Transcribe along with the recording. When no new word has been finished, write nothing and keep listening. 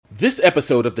This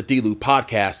episode of the D-Loop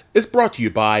podcast is brought to you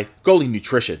by Goalie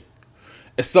Nutrition.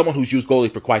 As someone who's used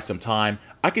Goalie for quite some time,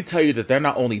 I can tell you that they're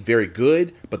not only very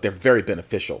good, but they're very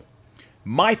beneficial.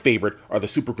 My favorite are the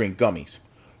Super Green Gummies.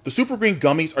 The Super Green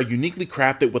Gummies are uniquely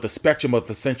crafted with a spectrum of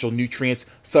essential nutrients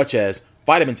such as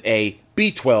vitamins A,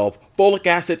 B12, folic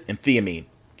acid, and thiamine.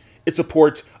 It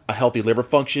supports a healthy liver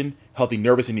function, healthy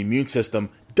nervous and immune system,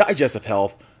 digestive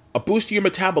health, a boost to your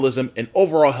metabolism, and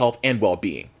overall health and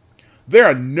well-being. There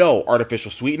are no artificial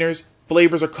sweeteners,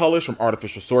 flavors, or colors from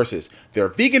artificial sources. They're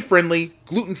vegan-friendly,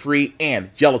 gluten-free,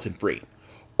 and gelatin-free.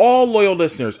 All loyal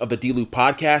listeners of the D-Loop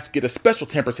podcast get a special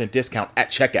 10% discount at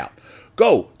checkout.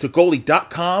 Go to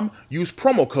goalie.com, use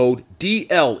promo code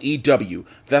DLEW.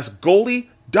 That's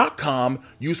goalie.com,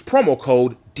 use promo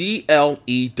code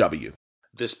DLEW.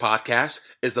 This podcast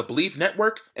is a Believe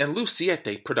Network and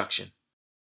Luciete production.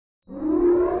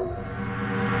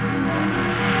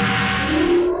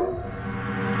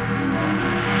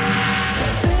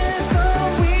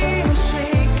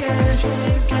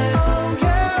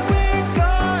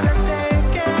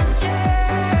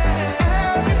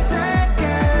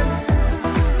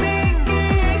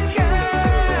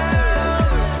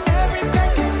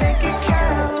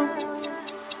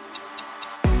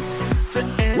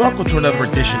 Welcome to another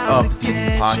edition of the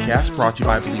D-Loop podcast, brought to you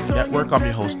by Believe Network. I'm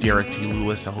your host, Derek T.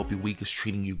 Lewis. I hope your week is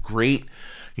treating you great.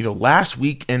 You know, last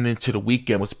week and into the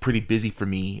weekend was pretty busy for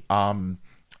me.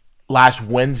 Last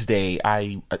Wednesday,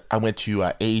 I went to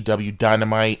AEW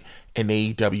Dynamite and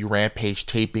AEW Rampage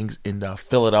tapings in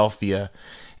Philadelphia,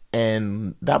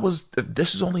 and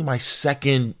this is only my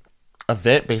second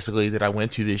event basically that I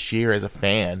went to this year as a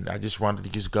fan. I just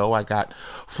wanted to go. I got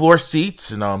floor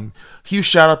seats, and huge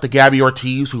shout out to Gabby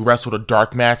Ortiz, who wrestled a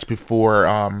dark match before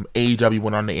AEW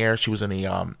went on the air. She was in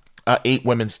a 8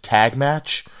 women's tag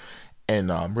match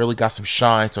and really got some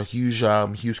shine. So huge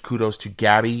kudos to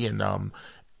Gabby, and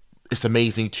it's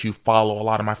amazing to follow a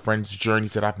lot of my friends'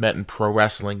 journeys that I've met in pro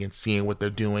wrestling and seeing what they're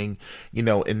doing, you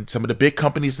know, in some of the big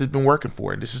companies they've been working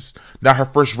for. And this is not her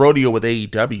first rodeo with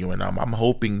AEW, and I'm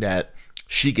hoping that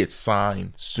she gets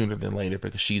signed sooner than later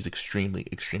because she's extremely,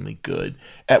 extremely good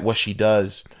at what she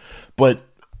does. But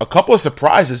a couple of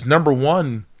surprises. Number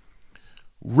one,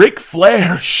 Ric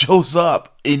Flair shows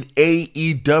up in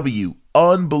AEW.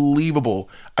 Unbelievable.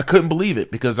 I couldn't believe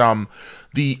it because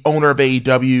the owner of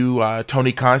AEW,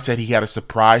 Tony Khan, said he had a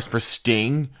surprise for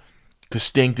Sting, because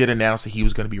Sting did announce that he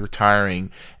was going to be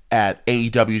retiring at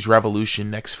AEW's Revolution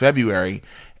next February.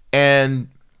 And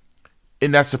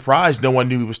in that surprise, no one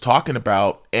knew he was talking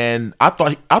about. And I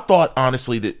thought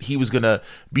honestly that he was going to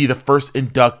be the first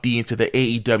inductee into the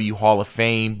AEW Hall of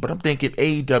Fame. But I'm thinking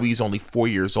AEW is only 4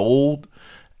 years old.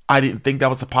 I didn't think that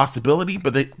was a possibility.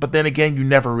 But then again, you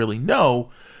never really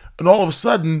know. And all of a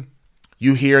sudden,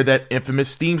 you hear that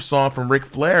infamous theme song from Ric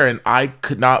Flair, and I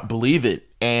could not believe it.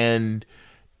 And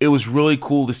it was really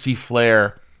cool to see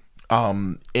Flair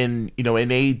in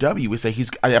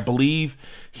AEW. I believe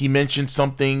he mentioned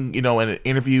something, in an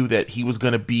interview that he was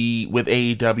going to be with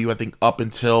AEW, I think, up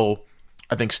until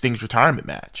Sting's retirement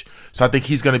match. So I think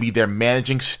he's going to be there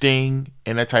managing Sting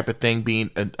and that type of thing, being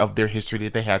of their history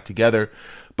that they had together.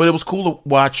 But it was cool to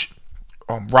watch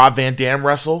Rob Van Dam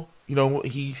wrestle.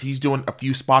 He's doing a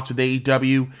few spots with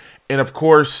AEW. And of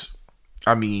course,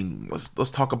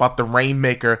 let's talk about the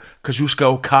Rainmaker, Kazuchika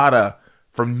Okada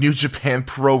from New Japan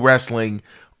Pro Wrestling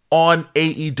on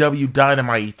AEW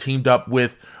Dynamite. He teamed up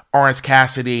with Orange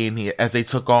Cassidy as they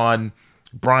took on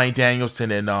Bryan Danielson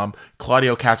and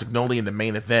Claudio Castagnoli in the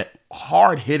main event.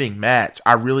 Hard-hitting match.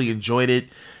 I really enjoyed it.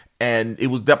 And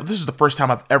this is the first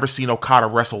time I've ever seen Okada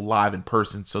wrestle live in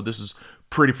person. So this is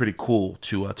pretty cool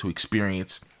to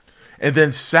experience. And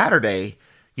then Saturday,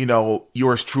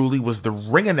 yours truly was the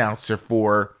ring announcer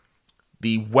for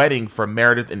the wedding for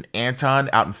Meredith and Anton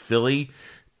out in Philly.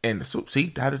 And so,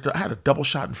 see, I had a double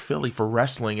shot in Philly for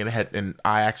wrestling, and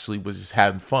I actually was just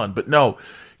having fun. But no,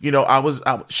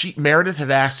 Meredith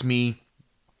had asked me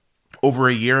over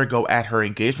a year ago at her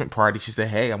engagement party. She said,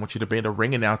 "Hey, I want you to be the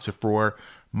ring announcer for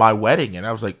my wedding." And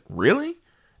I was like, "Really?"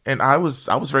 And I was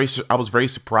very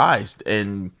surprised.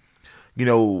 And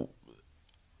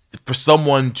for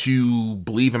someone to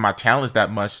believe in my talents that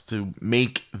much, to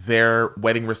make their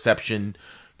wedding reception,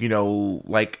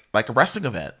 like a wrestling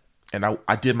event. And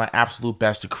I did my absolute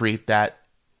best to create that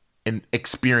an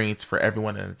experience for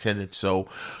everyone in attendance. So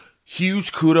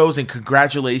huge kudos and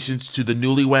congratulations to the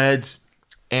newlyweds,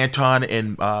 Anton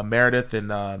and Meredith, and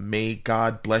may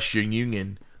God bless your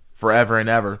union forever and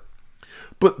ever.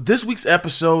 But this week's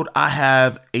episode, I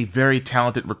have a very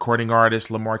talented recording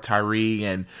artist, Lamar Tyree,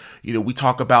 and, we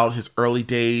talk about his early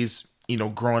days,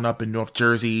 growing up in North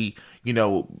Jersey,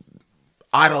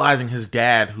 idolizing his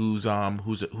dad, who's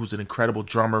an incredible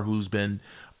drummer who's been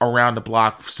around the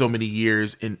block for so many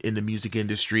years in the music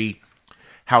industry.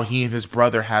 How he and his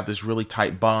brother have this really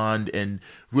tight bond and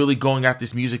really going at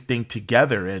this music thing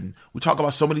together. And we talk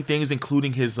about so many things,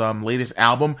 including his latest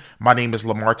album. My name is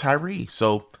Lamar Tyree.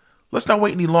 So let's not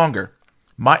wait any longer.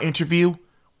 My interview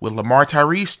with Lamar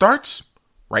Tyree starts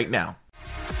right now.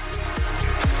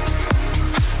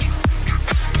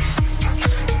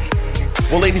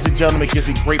 Well, ladies and gentlemen, it gives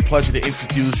me great pleasure to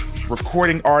introduce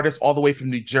recording artist all the way from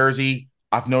New Jersey.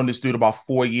 I've known this dude about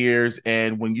 4 years,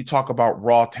 and when you talk about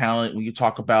raw talent, when you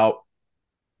talk about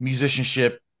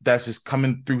musicianship that's just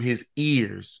coming through his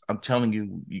ears, I'm telling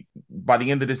you, by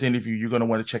the end of this interview, you're going to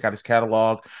want to check out his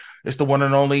catalog. It's the one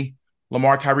and only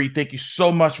Lamar Tyree. Thank you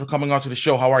so much for coming on to the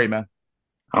show. How are you, man?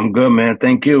 I'm good, man.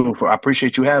 Thank you. I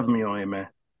appreciate you having me on here, man.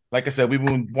 Like I said, we've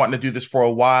been wanting to do this for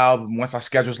a while. Once our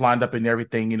schedules lined up and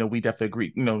everything, we definitely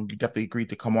agreed. You definitely agreed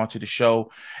to come on to the show.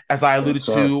 As I alluded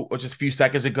Yes, sir. to just a few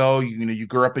seconds ago, you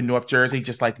grew up in North Jersey,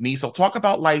 just like me. So talk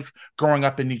about life growing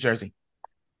up in New Jersey.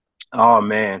 Oh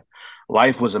man,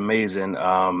 life was amazing.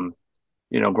 Growing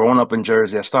up in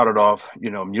Jersey, I started off,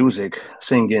 music,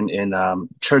 singing in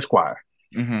church choir,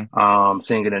 Mm-hmm.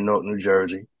 singing in North New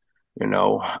Jersey, at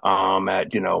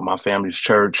my family's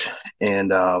church,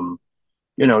 and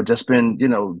just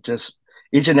been, just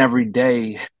each and every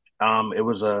day, it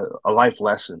was a life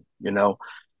lesson,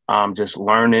 just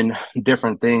learning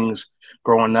different things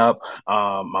growing up.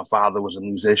 My father was a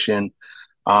musician.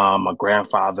 My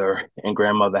grandfather and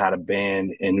grandmother had a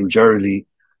band in New Jersey.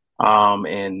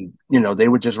 And they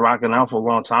were just rocking out for a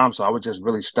long time. So I was just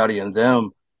really studying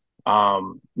them,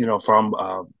 from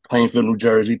Plainfield, New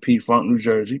Jersey, P-Funk, New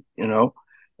Jersey,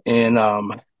 and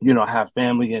I have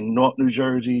family in North New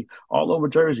Jersey, all over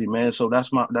Jersey, man. So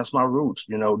that's my roots.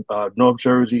 North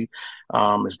Jersey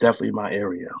is definitely my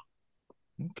area.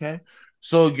 Okay.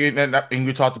 So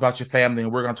you talked about your family,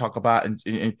 and we're going to talk about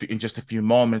in just a few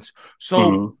moments.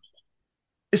 So Hmm.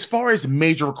 as far as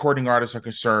major recording artists are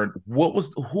concerned, who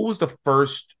was the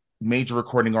first major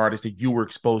recording artist that you were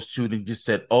exposed to and just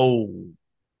said, "Oh,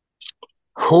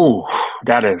 Whew,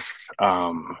 that is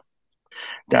um,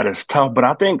 that is tough, but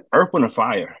I think Earth, Wind and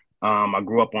Fire. I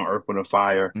grew up on Earth, Wind and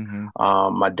Fire.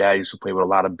 mm-hmm, My dad used to play with a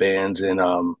lot of bands, and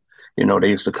they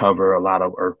used to cover a lot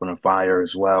of Earth, Wind and Fire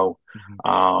as well.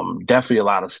 mm-hmm. Definitely a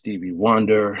lot of Stevie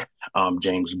Wonder,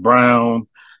 James Brown,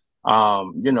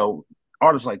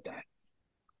 artists like that.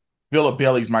 Philip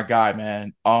Bailey's my guy,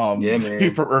 man. Yeah,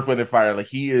 man. From Earth, Wind and Fire, like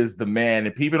he is the man,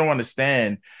 and people don't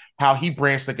understand how he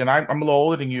branched. Like, and I'm a little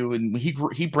older than you, and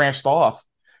he branched off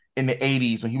in the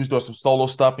 '80s when he was doing some solo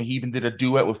stuff, and he even did a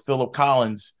duet with Philip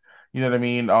Collins. You know what I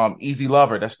mean? Easy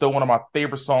Lover. That's still one of my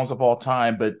favorite songs of all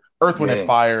time. But Earth, Wind and Yeah.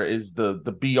 Fire is the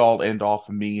be all end all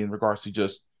for me in regards to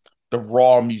just the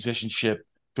raw musicianship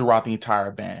throughout the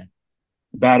entire band.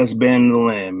 Baddest band in the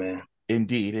land, man.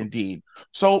 Indeed, indeed.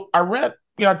 So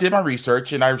I did my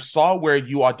research and I saw where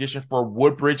you auditioned for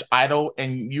Woodbridge Idol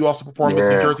and you also performed with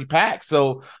New Yeah. Jersey Pack.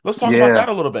 So let's talk about that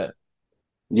Yeah. a little bit.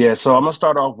 Yeah, so I'm gonna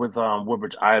start off with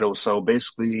Woodbridge Idol. So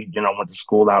basically, I went to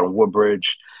school out in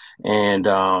Woodbridge, and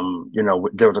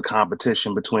there was a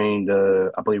competition between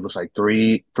I believe it was like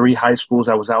three high schools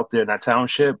that was out there in that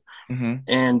township, Mm-hmm.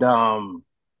 and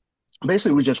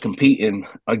basically we're just competing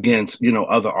against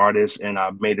other artists, and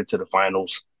I made it to the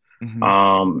finals.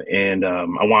 Mm-hmm. And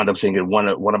I wound up singing one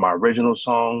of my original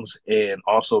songs, and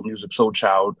also Music Soul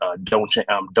Child,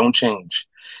 Don't Change.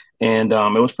 And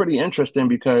it was pretty interesting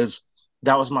because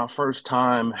that was my first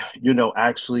time,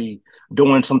 actually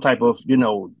doing some type of,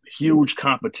 huge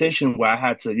competition where I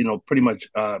had to, pretty much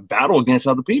battle against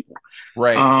other people.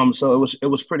 Right. So it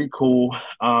was pretty cool.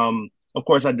 Of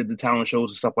course, I did the talent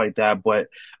shows and stuff like that, but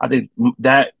I think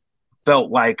that felt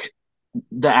like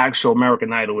the actual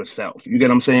American Idol itself. You get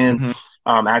what I'm saying?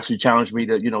 Mm-hmm. Actually challenged me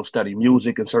to, study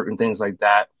music and certain things like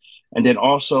that. And then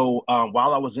also,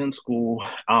 while I was in school,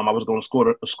 I was going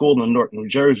to school in Newark, New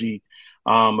Jersey.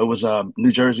 It was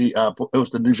New Jersey. It was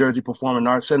the New Jersey Performing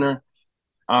Arts Center,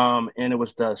 and it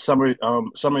was the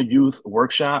summer youth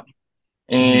workshop.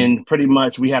 Mm-hmm. And pretty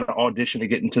much, we had an audition to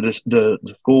get into the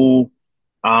school.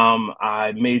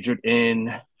 I majored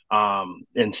in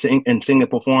singing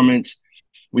performance.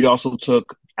 We also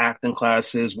took acting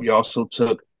classes. We also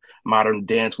took modern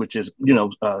dance, which is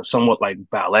somewhat like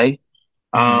ballet.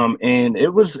 Mm-hmm. And it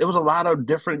was a lot of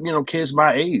different kids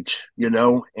my age,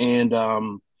 and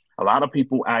a lot of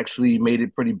people actually made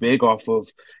it pretty big off of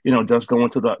just going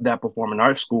to that performing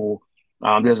arts school.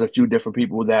 There's a few different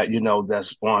people that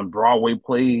that's on Broadway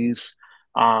plays.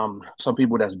 some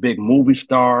people that's big movie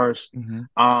stars. Hmm.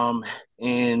 Um,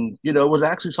 and, it was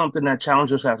actually something that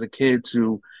challenged us as a kid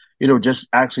to, just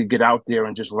actually get out there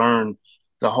and just learn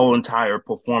the whole entire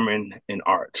performing in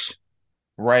arts.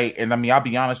 Right. And I mean, I'll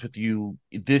be honest with you,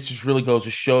 this just really goes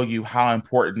to show you how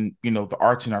important, the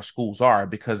arts in our schools are.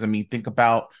 Because I mean, think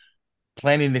about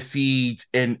planting the seeds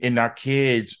in our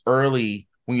kids early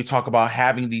when you talk about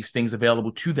having these things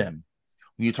available to them.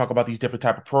 When you talk about these different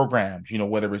type of programs,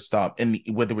 whether it's and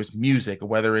whether it's music or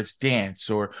whether it's dance,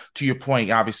 or to your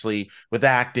point, obviously with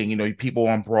acting, people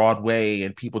on Broadway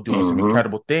and people doing some Hmm.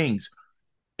 incredible things.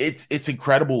 It's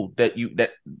incredible that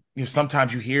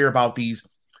sometimes you hear about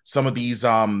some of these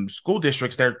school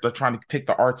districts, they're trying to take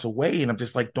the arts away, and I'm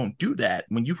just like, don't do that.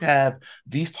 When you have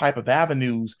these type of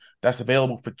avenues that's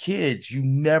available for kids, you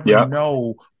never Yeah.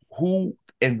 know who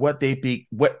and what they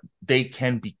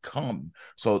can become.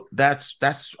 So that's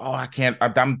oh,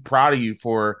 I'm proud of you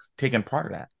for taking part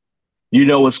of that.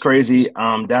 What's crazy?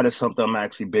 That is something I'm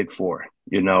actually big for,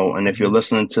 and if you're Hmm.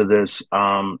 listening to this,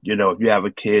 if you have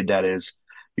a kid that is,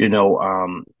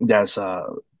 that's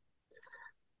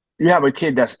you have a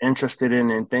kid that's interested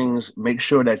in things, make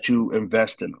sure that you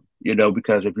invest in them,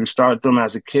 because if you start them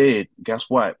as a kid, guess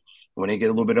what? When they get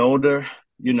a little bit older,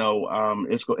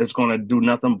 it's going to do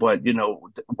nothing but,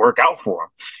 work out for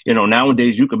them.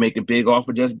 Nowadays you can make it big off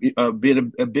of just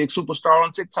being a big superstar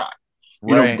on TikTok,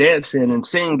 Right. dancing and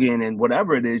singing and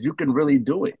whatever it is, you can really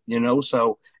do it,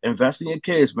 So invest in your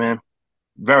kids, man.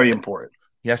 Very important.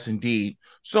 Yes, indeed.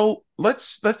 So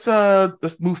let's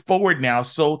move forward now.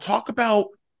 So talk about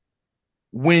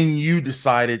when you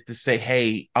decided to say,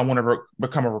 "Hey, I want to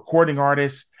become a recording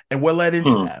artist," and what led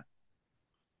into Hmm. that.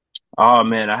 Oh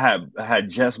man, I had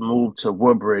just moved to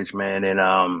Woodbridge, man, and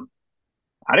I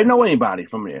didn't know anybody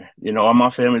from there. All my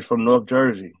family's from North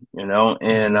Jersey, and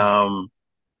Hmm.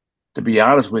 to be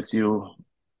honest with you,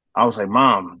 I was like,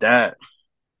 Mom, Dad,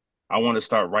 I want to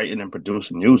start writing and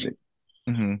producing music.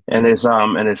 Hmm. And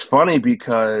it's funny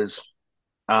because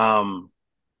um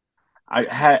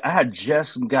I had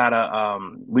just got a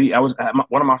we I was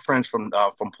one of my friends from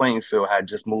Plainfield had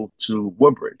just moved to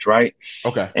Woodbridge, right?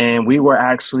 Okay. And we were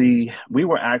actually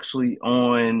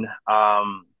on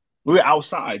we were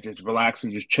outside just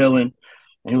relaxing, just chilling.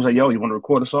 And he was like, "Yo, you want to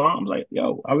record a song?" I'm like,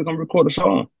 "Yo, how we gonna record a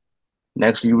song?"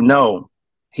 Next thing you know,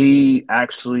 he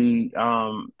actually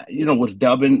was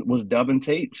dubbing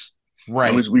tapes, and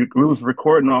Right. we was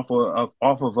recording off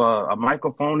of a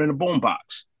microphone and a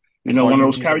boombox, That's all one of you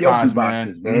those need karaoke sometimes, man.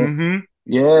 boxes, man. Hmm.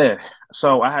 Yeah.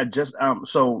 So I had just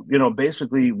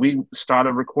basically we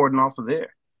started recording off of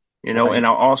there. And Right. I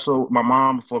also my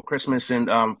mom for Christmas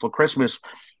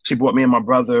she bought me and my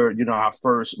brother, our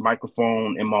first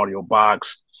microphone and audio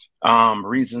box,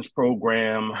 Reasons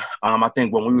program. I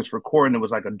think when we was recording, it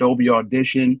was like Adobe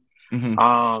Audition.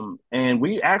 Hmm. And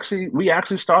we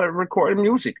actually started recording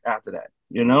music after that,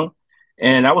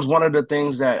 And that was one of the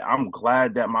things that I'm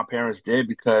glad that my parents did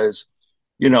because,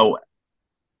 you know,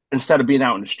 instead of being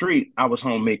out in the street, I was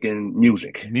home making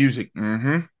music. Music.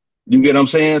 Hmm. You get what I'm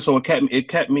saying? So it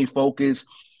kept me focused.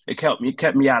 It kept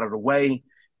me out of the way.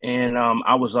 And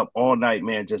I was up all night,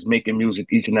 man, just making music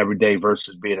each and every day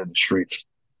versus being in the streets.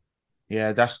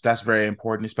 Yeah, that's very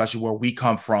important, especially where we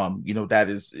come from. That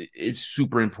it's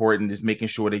super important is making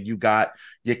sure that you got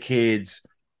your kids,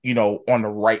 on the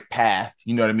right path.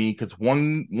 You know what I mean? Because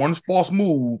one's false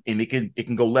move and it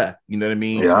can go left. You know what I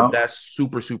mean? So Yeah. that's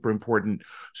super, super important.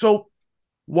 So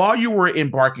while you were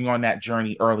embarking on that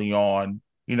journey early on,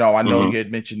 I know Hmm. you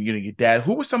had mentioned, your dad.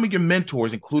 Who were some of your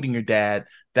mentors, including your dad,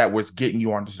 that was getting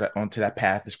you onto that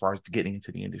path as far as getting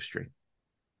into the industry?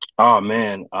 Oh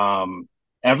man.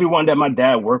 Everyone that my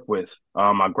dad worked with,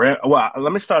 well,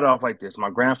 let me start off like this. My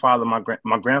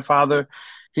grandfather,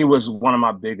 he was one of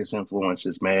my biggest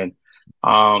influences, man.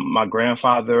 My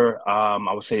grandfather,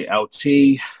 I would say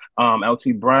LT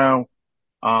Brown,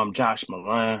 Josh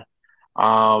Milan,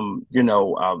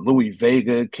 Louis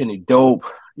Vega, Kenny Dope,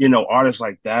 artists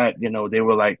like that. They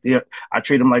were like, yeah, I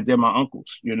treat them like they're my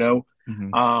uncles, Hmm.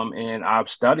 and I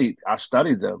studied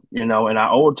them, and I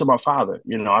owe it to my father.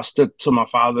 I stood to my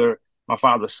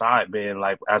father's side, man.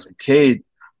 Like as a kid,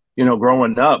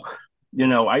 growing up,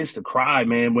 I used to cry,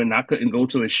 man, when I couldn't go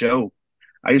to a show.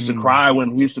 I used to Mm. cry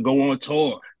when he used to go on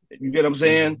tour. You get what I'm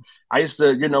saying? Mm. I used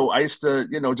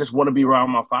to, just want to be around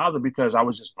my father because I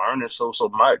was just learning so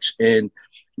much. And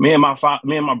me and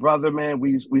my brother, man,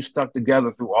 we stuck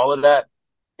together through all of that.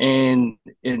 And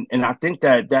I think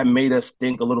that made us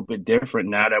think a little bit different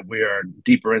now that we are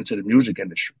deeper into the music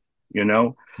industry, you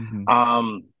know? Mhm.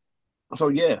 Um, so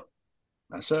yeah,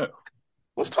 that's it.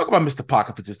 Let's talk about Mr.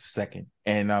 Pocket for just a second.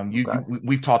 And Okay.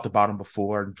 we've talked about him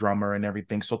before, drummer and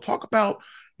everything. So talk about,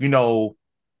 you know,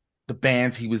 the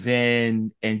bands he was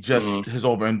in and hmm just his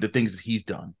over and the things that he's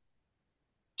done.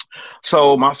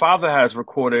 So my father has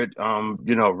recorded,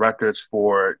 records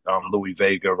for Louis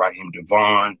Vega, Raheem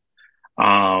Devon,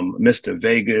 Mr.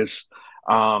 Vegas,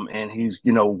 and he's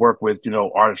worked with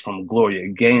artists from Gloria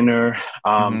Gaynor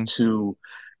Mm-hmm. to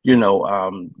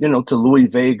to Louis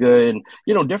Vega and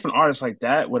different artists like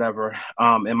that, whatever.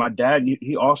 And my dad,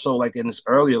 he also like in his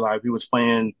earlier life, he was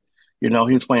playing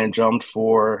drums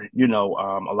for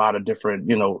a lot of different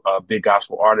big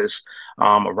gospel artists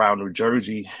around New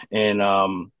Jersey, and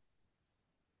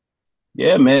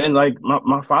yeah, man. Like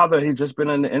my father, he's just been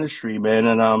in the industry, man,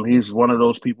 and he's one of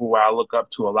those people where I look up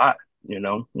to a lot.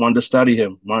 Wanted to study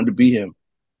him, wanted to be him.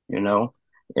 You know,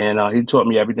 and he taught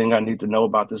me everything I need to know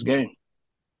about this game.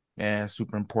 Yeah,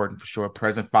 super important for sure.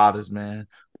 Present fathers, man.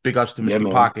 Big ups to Yeah, Mr. man.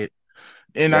 Pocket.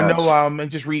 And I know, Yes.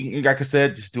 and just reading, like I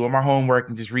said, just doing my homework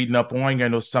and just reading up on you. I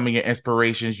know some of your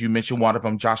inspirations. You mentioned one of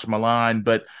them, Josh Milan,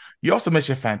 but you also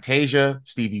mentioned Fantasia,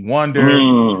 Stevie Wonder,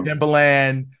 Mm,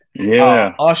 Timbaland,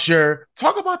 yeah. Usher.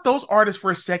 Talk about those artists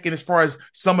for a second, as far as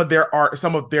some of their art,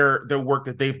 some of their work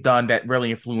that they've done that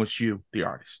really influenced you, the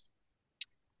artist.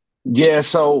 Yeah,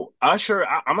 so Usher,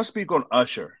 I'm gonna speak on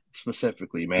Usher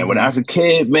specifically, man. When I Mm-hmm. was a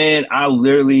kid, man, I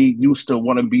literally used to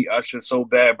want to be Usher so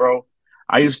bad, bro.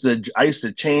 I used to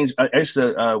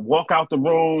walk out the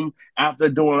room after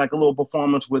doing like a little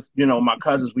performance with, my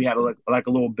cousins. We had like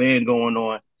a little band going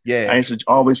on. I Yeah. used to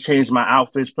always change my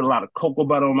outfits, put a lot of cocoa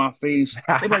butter on my face.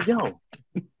 They'd be like, yo,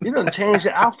 you done changed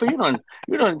your outfit.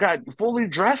 You done got fully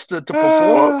dressed to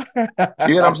perform.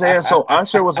 You know what I'm saying? So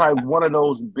Usher was like one of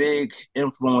those big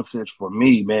influences for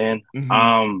me, man.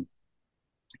 hmm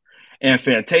And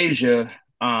Fantasia,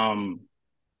 um,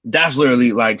 that's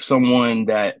literally like someone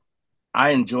that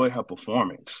I enjoy her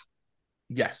performance.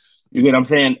 Yes. You get what I'm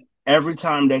saying? Every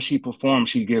time that she performs,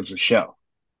 she gives a show.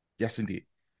 Yes, indeed.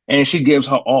 And she gives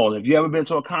her all. If you ever been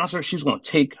to a concert, she's gonna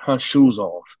take her shoes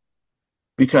off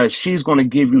because she's gonna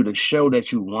give you the show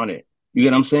that you wanted. You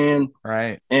get what I'm saying?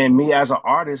 Right. And me as an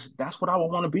artist, that's what I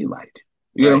would want to be like.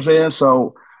 You know what I'm Right. saying?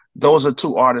 So those are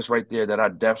two artists right there that I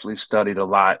definitely studied a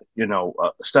lot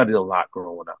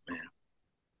growing up, man.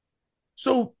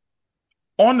 So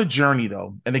on the journey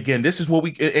though, and again, this is what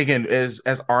we again as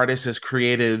artists, as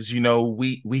creatives,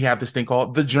 we have this thing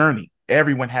called the journey.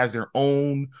 Everyone has their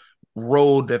own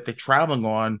road that they're traveling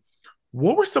on.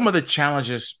 What were some of the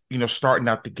challenges, starting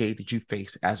out the gate that you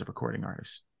faced as a recording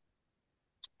artist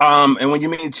And when you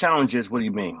mean challenges, what do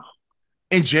you mean?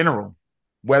 in general?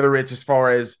 Whether it's as far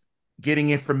as getting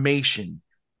information,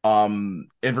 in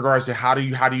regards to how do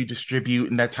you distribute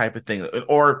and that type of thing,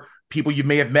 or people you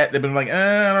may have met that've been like,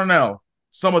 I don't know,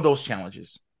 some of those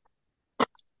challenges.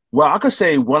 Well, I could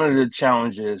say one of the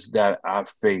challenges that I've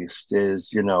faced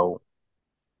is,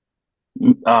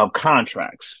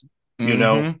 contracts. You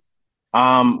know,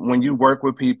 Mm-hmm. when you work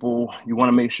with people, you want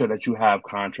to make sure that you have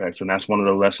contracts, and that's one of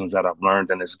the lessons that I've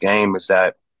learned in this game is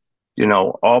that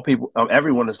all people,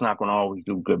 everyone is not going to always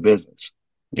do good business.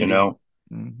 You Indeed. know,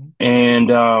 Mm-hmm. and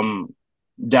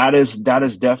that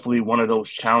is definitely one of those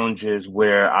challenges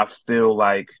where I feel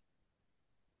like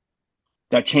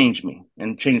that changed me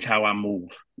and changed how I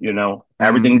move.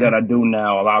 Everything Mm-hmm. that I do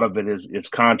now, a lot of it is it's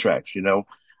contracts. And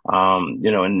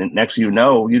the next you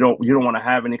don't want to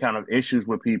have any kind of issues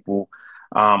with people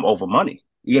over money.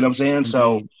 You get what I'm saying?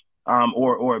 So, Indeed.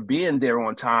 or being there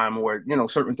on time, or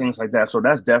certain things like that. So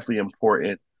that's definitely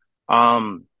important.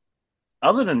 Um,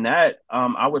 Other than that,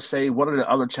 I would say one of the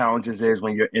other challenges is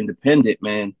when you're independent,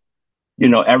 man.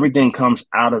 Everything comes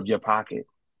out of your pocket.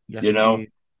 Yes, You know,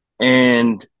 indeed.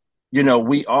 and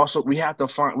we have to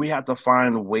find ways, we have to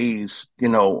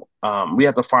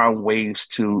find ways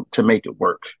to make it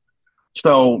work.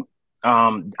 So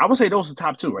I would say those are the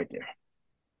top two right there.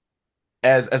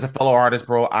 As a fellow artist,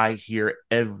 bro, I hear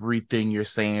everything you're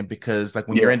saying, because like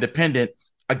when you're Yeah. independent,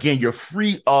 again, you're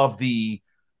free of the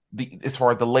as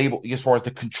far as the label, as far as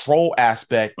the control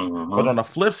aspect. But hmm on the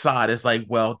flip side, it's like,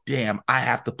 well, damn, I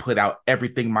have to put out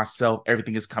everything myself.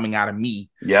 Everything is coming out of me.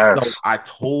 So Yes. I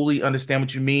totally understand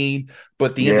what you mean.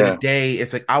 But at the end of the Yeah. day,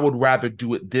 it's like I would rather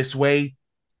do it this way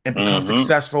and become hmm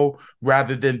successful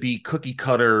rather than be cookie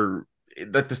cutter,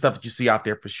 like the stuff that you see out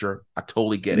there for sure. I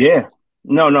totally get it. Yeah.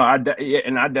 No, no, yeah,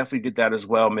 and I definitely get that as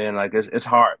well, man. Like it's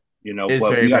hard, It's but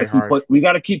very, very hard. we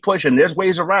got to keep pushing. There's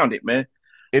ways around it, man.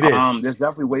 It is. There's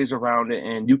definitely ways around it,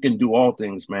 and you can do all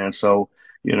things, man. So,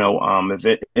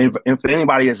 if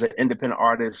anybody is an independent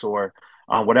artist or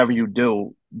whatever you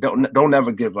do, don't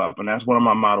ever give up. And that's one of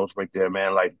my mottos right there,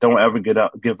 man. Like, don't ever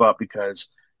give up because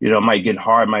it might get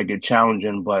hard, might get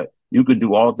challenging, but you could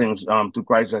do all things through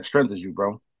Christ that strengthens you,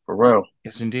 bro. For real.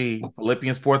 Yes, indeed.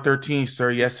 Philippians 4:13,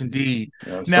 sir. Yes, indeed.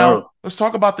 Yes, sir. Now, let's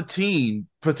talk about the team,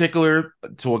 particular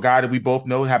to a guy that we both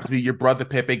know happens to be your brother,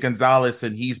 Pepe Gonzalez,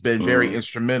 and he's been very Mm.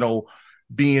 instrumental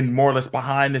being more or less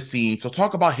behind the scenes. So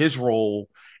talk about his role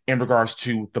in regards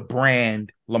to the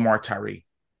brand Lamar Tyree.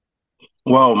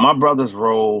 Well, my brother's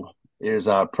role is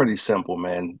pretty simple,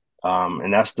 man.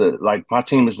 And that's my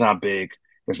team is not big.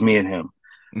 It's me and him.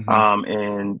 Mm-hmm.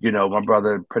 And my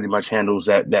brother pretty much handles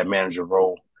that manager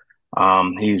role.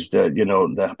 He's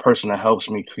the person that helps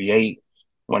me create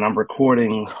when I'm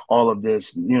recording all of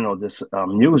this, this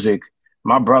music.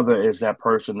 My brother is that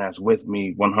person that's with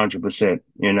me 100%.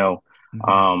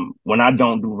 Mm-hmm. When I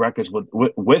don't do records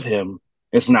with him,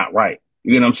 it's not right.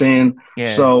 You know what I'm saying?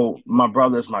 Yeah. So my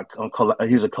brother is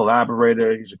he's a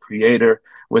collaborator, he's a creator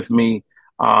with me.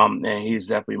 And he's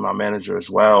definitely my manager as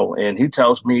well. And he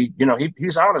tells me,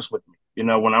 he's honest with me.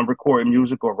 When I'm recording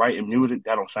music or writing music,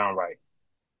 that don't sound right.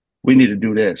 We need to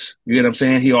do this. You get what I'm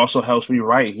saying? He also helps me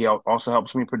write. He also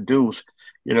helps me produce.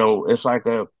 It's like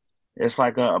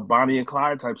a Bonnie and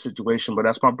Clyde type situation, but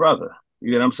that's my brother.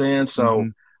 You get what I'm saying?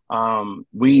 Mm-hmm. So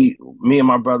me and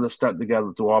my brother stuck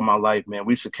together through all my life, man.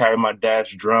 We used to carry my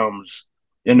dad's drums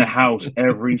in the house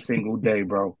every single day,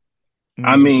 bro. I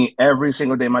Mm-hmm. mean, every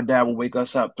single day, my dad would wake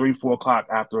us up 3, 4 o'clock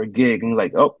after a gig, and he's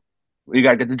like, "Oh, we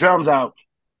gotta get the drums out.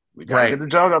 We gotta Right. get the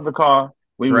drums out of the car."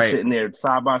 We were Right. sitting there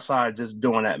side by side, just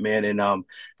doing that, man. And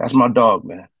that's my dog,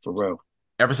 man, for real.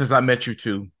 Ever since I met you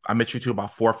two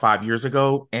about 4 or 5 years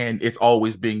ago, and it's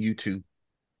always been you two.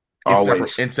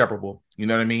 Always, Inseparable. You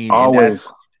know what I mean? And that's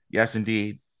always, yes,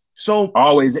 indeed. So,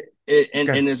 always. And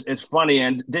okay. and it's funny,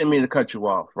 and didn't mean to cut you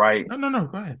off, right? No, no, no.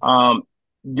 Go ahead. Um,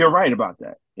 you're right about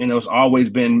that. It's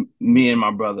always been me and my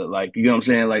brother. Like, you know what I'm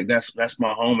saying? Like that's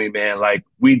my homie, man. Like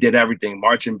we did everything.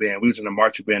 Marching band. We was in a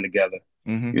marching band together.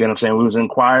 Mm-hmm. You know what I'm saying? We was in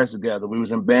choirs together. We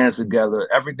was in bands together.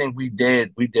 Everything we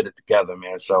did it together,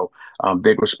 man. So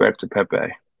big respect to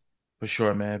Pepe. For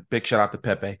sure, man. Big shout out to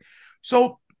Pepe.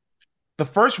 So the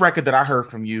first record that I heard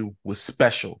from you was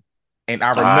Special. And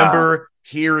I Ah, remember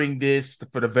hearing this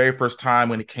for the very first time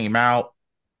when it came out.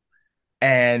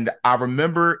 And I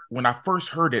remember when I first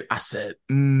heard it, I said,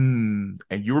 And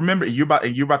you remember, you're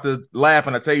about to laugh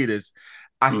when I tell you this.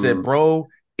 I said, mm. bro,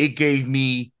 it gave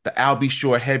me the I'll Be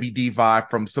Sure Heavy D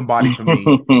vibe from Somebody For Me.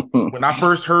 When I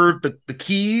first heard the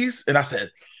keys, and I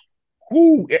said,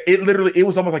 "Ooh!" It literally, it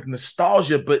was almost like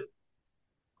nostalgia, but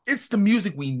it's the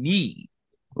music we need.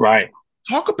 Right.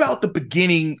 Talk about the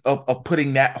beginning of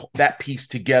putting that piece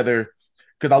together,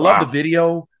 because I love the Wow.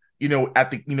 video. At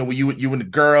the when you and the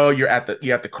girl, you're at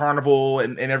the carnival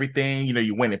and everything.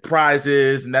 You're winning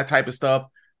prizes and that type of stuff.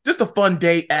 Just a fun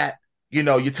day at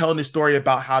you're telling the story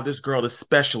about how this girl is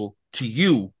special to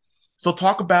you. So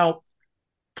talk about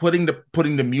putting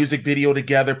the music video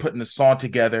together, putting the song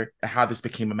together, and how this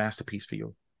became a masterpiece for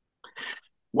you.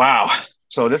 Wow.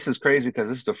 So this is crazy because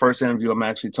this is the first interview I'm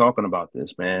actually talking about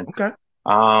this, man. Okay.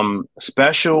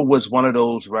 Special was one of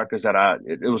those records that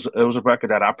it was a record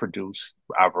that I produced,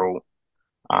 I wrote.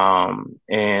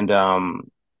 And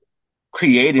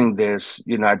creating this,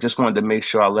 I just wanted to make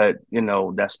sure I let,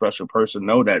 that special person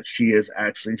know that she is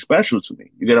actually special to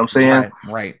me. You get what I'm saying?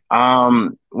 Right.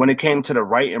 Right. When it came to the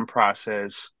writing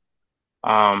process,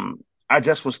 I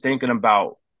just was thinking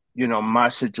about, my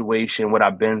situation, what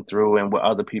I've been through and what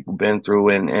other people been through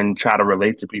and try to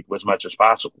relate to people as much as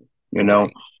possible,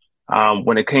 Right.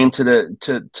 when it came to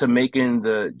to making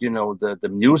the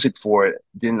music for it,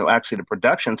 actually the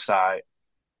production side,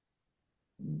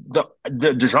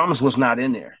 the drums was not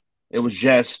in there. It was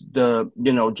just the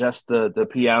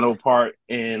piano part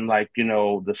and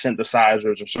the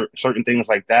synthesizers or certain things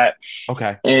like that.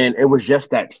 Okay. And it was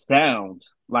just that sound.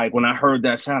 Like when I heard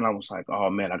that sound, I was like, oh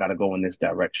man, I got to go in this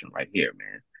direction right here,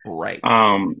 man. Right.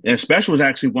 And Special was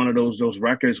actually one of those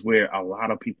records where a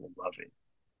lot of people love it.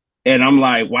 And I'm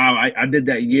like, wow, I did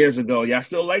that years ago. Y'all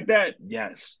still like that?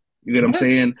 Yes. You get what I'm Yeah.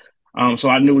 saying? So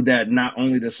I knew that not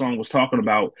only the song was talking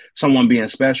about someone being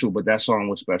special, but that song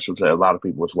was special to a lot of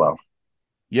people as well.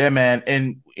 Yeah, man.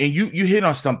 And you hit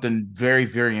on something very,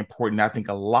 very important. I think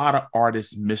a lot of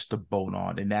artists miss the boat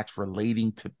on, and that's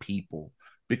relating to people.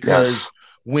 Because Yes.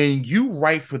 when you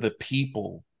write for the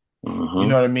people, you Mm-hmm.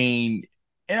 know what I mean?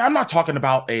 And I'm not talking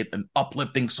about an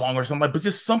uplifting song or something, but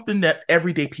just something that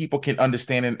everyday people can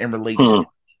understand and relate Hmm. to. Yeah.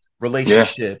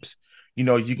 Relationships, you're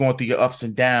going through your ups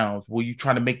and downs. Well, you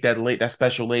trying to make that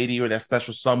special lady or that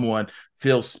special someone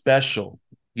feel special.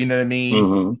 You know what I mean?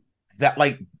 Mm-hmm. That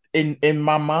like in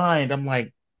my mind, I'm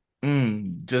like,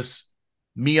 just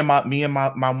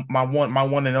my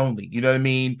one and only. You know what I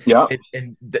mean? Yeah.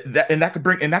 And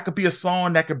that could be a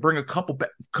song that could bring a couple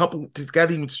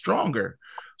together even stronger.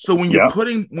 So when Yeah.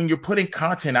 you're putting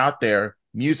content out there,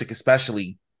 music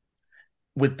especially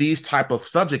with these type of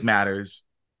subject matters,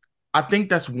 I think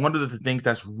that's one of the things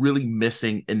that's really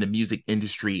missing in the music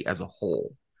industry as a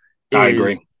whole I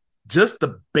agree. is just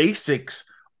the basics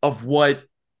of what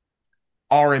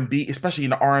R&B, especially in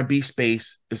the R&B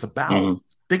space, is about. Mm-hmm.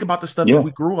 Think about the stuff that Yeah.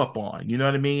 we grew up on. You know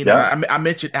what I mean? Yeah. I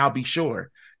mentioned Al B. Sure.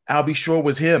 Al B. Sure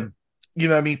was him. You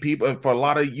know what I mean? People, for a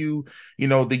lot of you,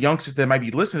 the youngsters that might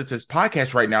be listening to this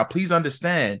podcast right now, please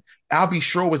understand Al B.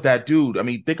 Sure was that dude. I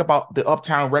mean, think about the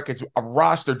Uptown Records a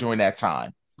roster during that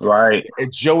time. Right.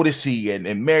 And Jodeci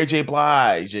and Mary J.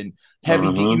 Blige and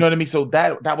Heavy D. You Mm-hmm. know what I mean? So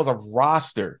that was a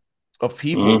roster of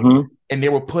people, Mm-hmm. and they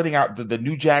were putting out the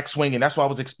New Jack Swing, and that's what I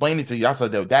was explaining to you. I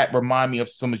said that remind me of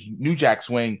some New Jack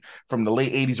Swing from the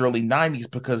late 80s, early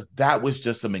 90s, because that was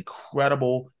just some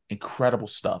incredible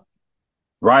stuff.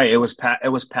 Right. It was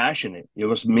passionate. It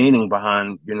was meaning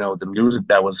behind, the music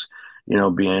that was,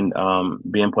 being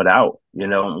put out.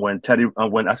 When Teddy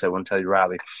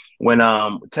Riley, when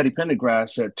Teddy Pendergrass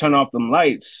said, turn off the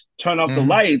Mm-hmm.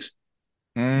 lights,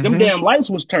 them Mm-hmm. damn lights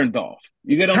was turned off.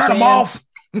 You get what I'm Turn them saying? off.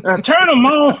 Turn them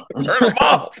on. Turn them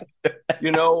off.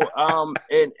 And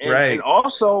Right.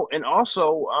 also,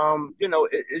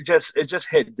 it just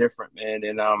hit different, man.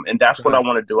 And that's what I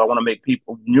want to do. I want to make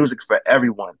people music for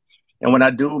everyone. And when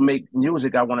I do make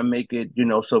music, I want to make it,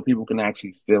 so people can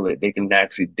actually feel it. They can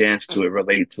actually dance to it,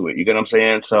 relate to it. You get what I'm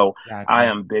saying? So I Exactly.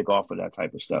 am big off of that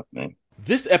type of stuff, man.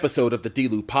 This episode of the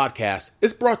D-Loop podcast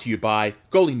is brought to you by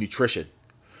Goalie Nutrition.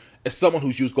 As someone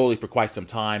who's used Goalie for quite some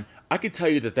time, I can tell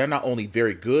you that they're not only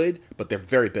very good, but they're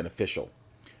very beneficial.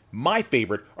 My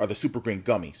favorite are the Super Green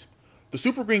Gummies. The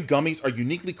Super Green Gummies are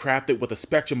uniquely crafted with a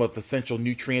spectrum of essential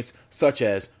nutrients such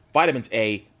as vitamins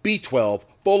A, B12,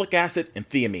 folic acid, and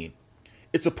thiamine.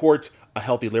 It supports a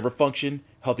healthy liver function,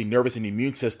 healthy nervous and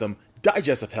immune system,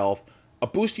 digestive health, a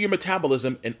boost to your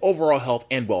metabolism, and overall health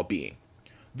and well-being.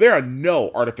 There are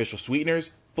no artificial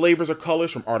sweeteners, flavors, or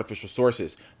colors from artificial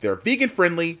sources. They're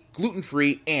vegan-friendly,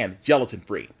 gluten-free, and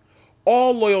gelatin-free.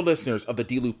 All loyal listeners of the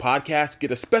D-Loop podcast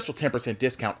get a special 10%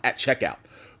 discount at checkout.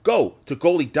 Go to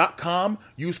goalie.com,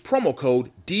 use promo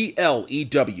code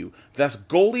DLEW. That's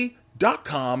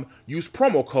goalie.com, use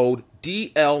promo code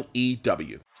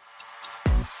DLEW.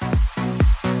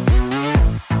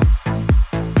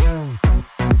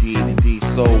 Indeed.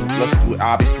 So let's do it.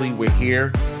 Obviously, we're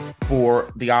here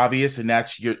for the obvious, and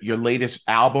that's your latest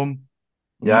album.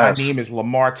 My Yes. name is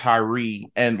Lamar Tyree.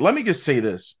 And let me just say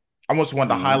this. I just wanted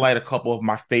to highlight a couple of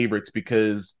my favorites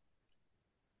because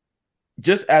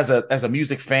just as a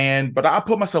music fan, but I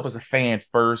put myself as a fan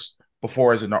first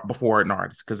before an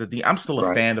artist, because I'm still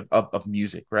a fan of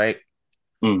music, right?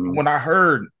 Mm-hmm. When I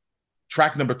heard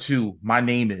track number 2, My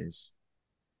Name Is,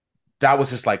 that was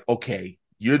just like, okay,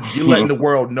 you're letting the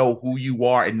world know who you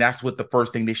are, and that's what the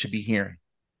first thing they should be hearing.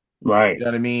 Right. You know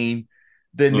what I mean?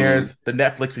 Then there's the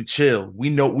Netflix and Chill.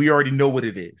 We already know what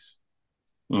it is.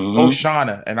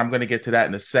 Oshana, and I'm going to get to that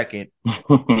in a second.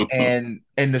 and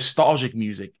nostalgic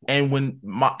music. And when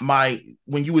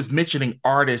when you was mentioning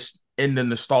artists in the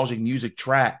nostalgic music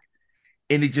track,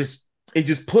 and it just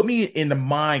put me in the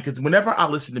mind, because whenever I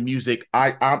listen to music,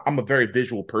 I'm a very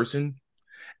visual person,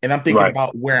 and I'm thinking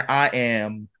about where I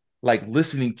am, like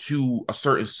listening to a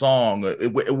certain song,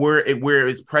 where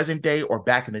it's present day or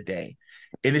back in the day,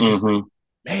 and it's just like,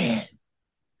 man,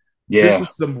 this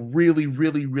was some really,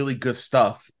 really, really good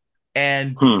stuff.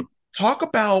 And talk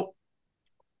about,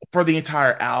 for the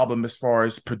entire album, as far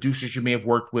as producers you may have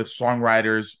worked with,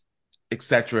 songwriters,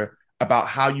 etc., about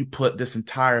how you put this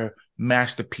entire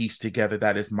masterpiece together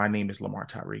that is My Name is Lamar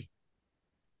Tyree.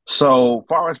 So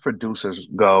far as producers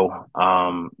go,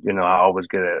 I always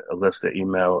get a list of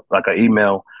email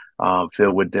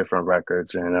filled with different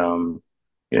records. And,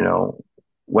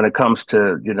 when it comes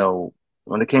to,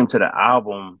 when it came to the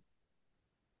album,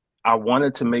 I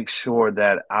wanted to make sure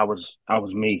that I was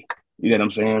me. You get what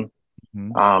I'm saying?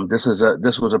 Mm-hmm.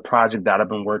 This was a project that I've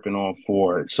been working on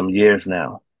for some years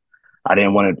now. I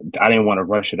didn't want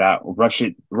to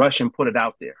rush and put it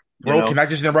out there. Bro, can I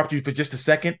just interrupt you for just a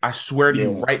second? I swear to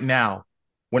you right now,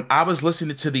 when I was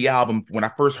listening to the album, when I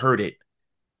first heard it,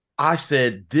 I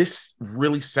said, this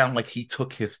really sounded like he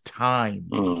took his time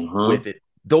with it.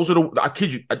 I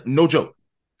kid you, no joke.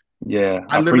 Yeah,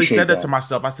 I literally said that to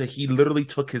myself. I said, he literally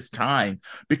took his time,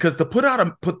 because to put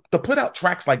out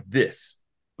tracks like this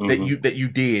that you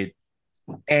did,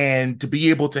 and to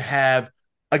be able to have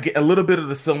a little bit of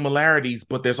the similarities,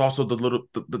 but there's also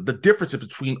the differences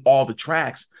between all the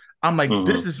tracks. I'm like, Mm-hmm.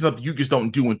 this is something you just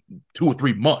don't do in 2 or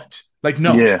 3 months. Like,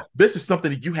 no, Yeah. this is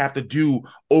something that you have to do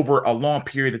over a long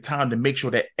period of time to make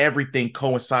sure that everything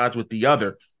coincides with the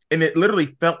other. And it literally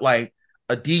felt like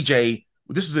a DJ.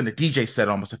 This was in a DJ set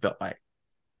almost, it felt like.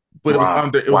 But Wow. it was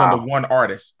under Wow. one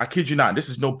artist. I kid you not. This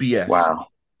is no BS. Wow.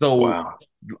 So Wow.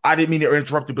 I didn't mean to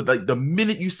interrupt you, but like the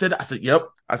minute you said it, I said, "Yep."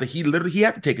 I said he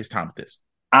had to take his time with this.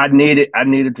 I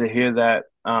needed to hear that.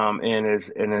 And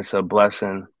it's a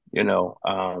blessing,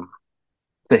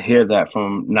 to hear that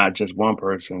from not just one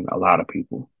person, a lot of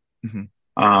people.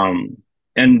 Mm-hmm. Um,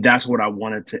 and that's what I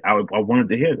wanted to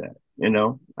hear that,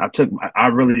 I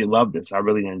really love this. I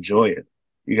really enjoy it.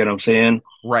 You get what I'm saying?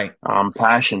 Right. I'm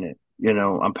passionate,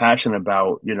 I'm passionate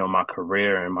about, my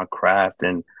career and my craft.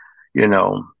 And, you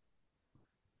know,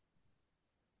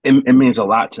 it means a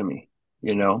lot to me,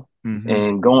 you know, Mm-hmm.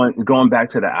 and going back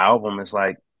to the album, it's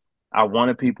like, I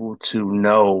wanted people to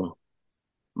know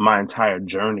my entire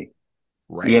journey.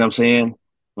 You get Right. what I'm saying?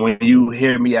 When you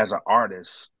hear me as an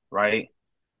artist, right?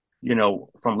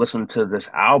 From listening to this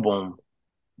album,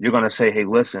 you're gonna say, "Hey,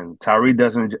 listen,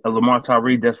 Lamar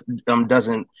Tyree doesn't,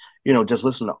 just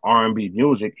listen to R&B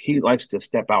music. He likes to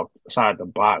step outside the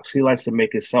box. He likes to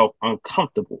make himself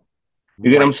uncomfortable.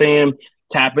 You get what I'm Right. saying?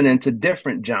 Tapping into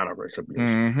different genres of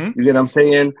music. Mm-hmm. You get what I'm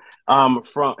saying?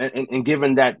 From and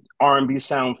giving that R&B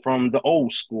sound from the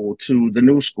old school to the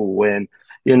new school, and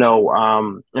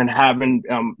and having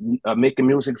making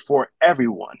music for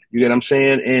everyone. You get what I'm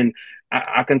saying? And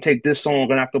I can take this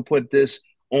song and I can put this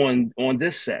on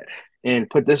this set and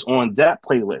put this on that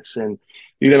playlist, and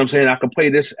you get what I'm saying? I can play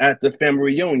this at the family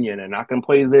reunion, and I can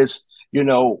play this,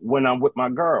 when I'm with my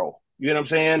girl. You get what I'm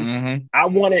saying? Mm-hmm. I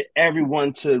wanted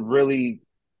everyone to really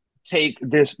take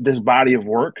this body of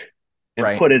work and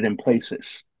Right. put it in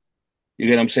places. You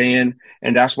get what I'm saying?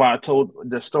 And that's why I told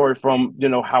the story from,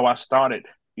 how I started.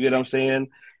 You get what I'm saying?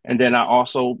 And then I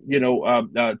also,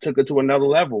 took it to another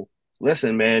level.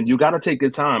 Listen, man, you got to take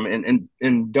your time,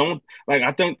 and don't, like,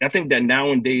 I think that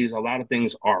nowadays a lot of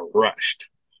things are rushed.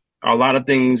 A lot of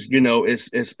things,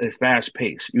 is fast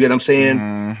paced. You get what I'm saying?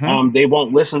 Mm-hmm. They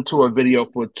won't listen to a video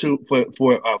for 2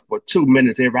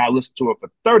 minutes. They rather listen to it for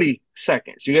 30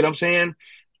 seconds. You get what I'm saying?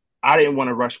 I didn't want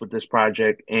to rush with this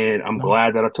project, and I'm No.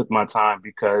 glad that I took my time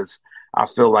because I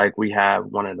feel like we have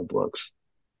one in the books.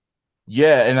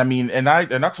 Yeah, and I mean, and I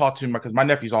talked to him because my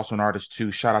nephew's also an artist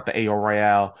too. Shout out to A.O.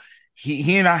 Royale.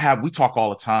 He and we talk all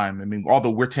the time. I mean,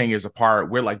 although we're 10 years apart,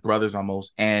 we're like brothers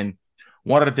almost. And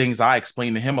one of the things I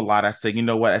explained to him a lot, I said, you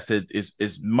know what? I said, is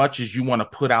as much as you want to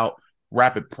put out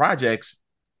rapid projects,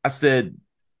 I said,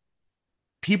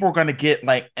 people are gonna get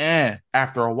like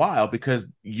after a while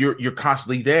because you're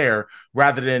constantly there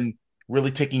rather than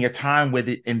really taking your time with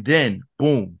it, and then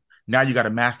boom, now you got a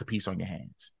masterpiece on your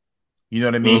hands. You know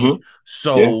what I mean? Mm-hmm. Yeah.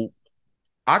 So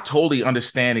I totally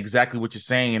understand exactly what you're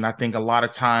saying. And I think a lot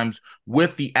of times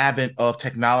with the advent of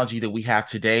technology that we have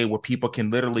today, where people can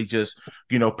literally just,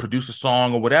 produce a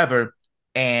song or whatever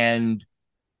and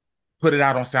put it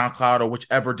out on SoundCloud or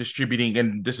whichever distributing.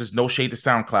 And this is no shade to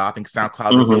SoundCloud. I think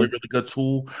SoundCloud is a really, Mm-hmm. really good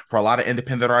tool for a lot of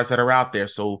independent artists that are out there.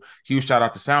 So huge shout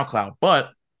out to SoundCloud. But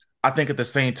I think at the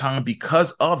same time,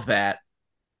 because of that,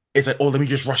 it's like, oh, let me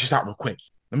just rush this out real quick.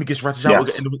 Let me just rush this out.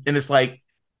 Yes. And it's like,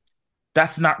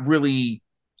 that's not really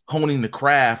honing the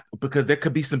craft, because there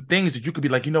could be some things that you could be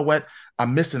like, you know what,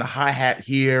 I'm missing a hi-hat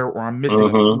here, or I'm missing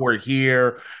a Mm-hmm. chord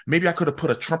here. Maybe I could have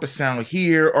put a trumpet sound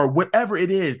here, or whatever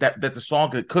it is that the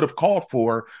song could have called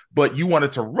for, but you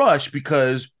wanted to rush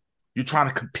because you're trying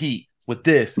to compete with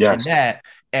this and Yes. that.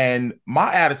 And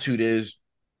my attitude is,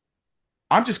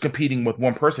 I'm just competing with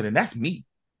one person, and that's me.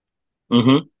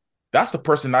 Mm-hmm. That's the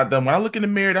person when I look in the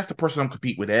mirror, that's the person I'm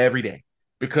competing with every day. Yeah.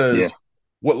 Because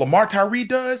what Lamar Tyree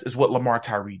does is what Lamar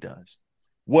Tyree does.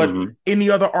 What Mm-hmm. any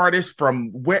other artist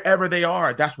from wherever they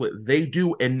are, that's what they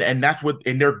do, and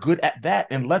they're good at that,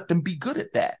 and let them be good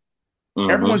at that. Mm-hmm.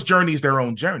 Everyone's journey is their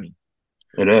own journey.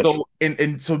 It is. So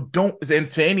and so don't, and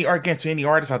to any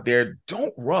artist out there,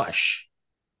 don't rush.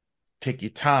 Take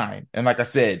your time. And like I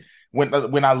said, when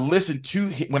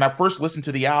I first listened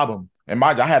to the album, and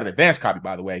mind you, I had an advanced copy,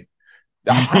 by the way.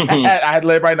 Thank I had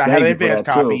let right now. I had an you for advanced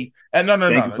that too. copy, and no, no,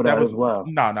 Thank no, you no. for That that was as well.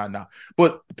 no, no, no.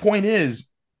 But the point is,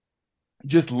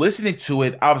 just listening to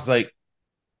it, I was like,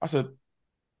 I said,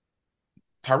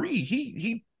 Tyree,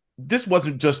 he, this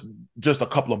wasn't just a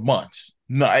couple of months.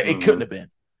 No, it couldn't Mm-hmm. have been,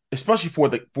 especially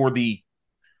for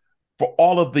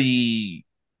all of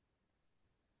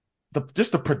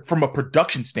from a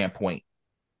production standpoint.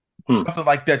 Hmm. Something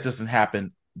like that doesn't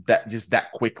happen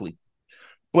that quickly.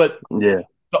 But Yeah.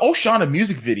 the Oshana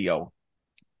music video,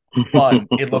 fun.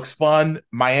 It looks fun.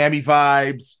 Miami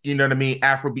vibes. You know what I mean?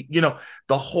 Afrobeat.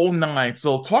 The whole nine.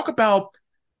 So talk about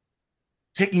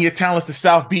taking your talents to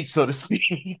South Beach, so to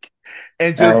speak,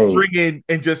 and just Hey, bringing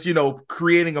and just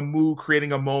creating a mood,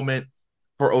 creating a moment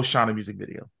for Oshana music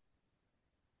video.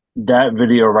 that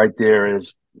video right there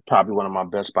is probably one of my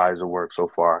best bodies of work so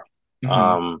far.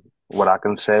 Mm-hmm. What I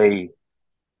can say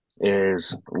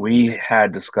is we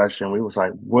had discussion. We was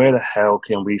like, where the hell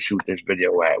can we shoot this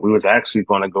video at? We was actually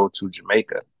going to go to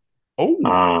Jamaica.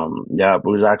 Oh. Yeah,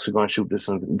 we was actually going to shoot this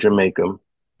in Jamaica.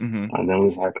 Mm-hmm. And then we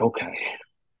was like, okay,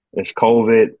 it's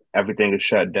COVID, everything is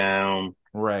shut down,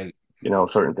 Right.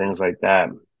 certain things like that.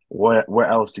 Where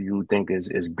else do you think is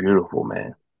beautiful,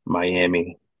 man?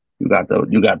 Miami. You got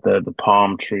the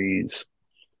palm trees,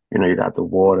 you got the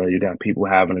water, you got people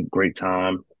having a great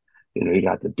time. You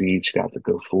got the beach, you got the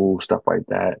good food, stuff like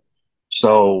that.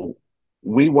 So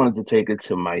we wanted to take it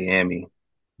to Miami,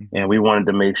 and Mm-hmm.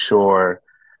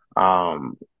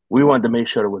 um we wanted to make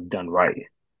sure it was done right.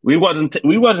 We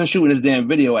wasn't shooting this damn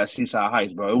video at Seaside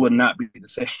Heights, bro. It would not be the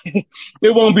same.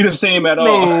 It won't be the same at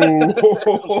all. No,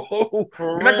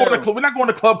 For real. we're not going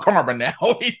to Club Karma now.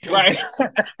 We do Right.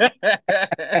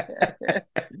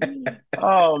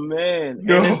 Oh man. And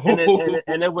it and it and no. it,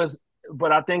 and it was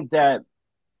but I think that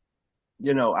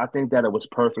it was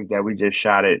perfect that we just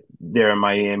shot it there in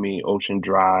Miami, Ocean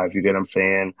Drive, you get what I'm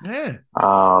saying? Yeah.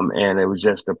 And it was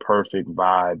just the perfect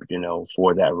vibe,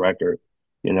 for that record.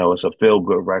 It's a feel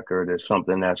good record. It's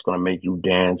something that's going to make you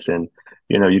dance, and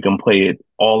you can play it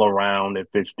all around. It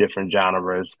fits different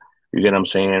genres. You get what I'm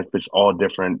saying? It fits all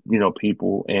different,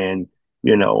 people, and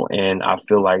I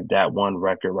feel like that one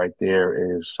record right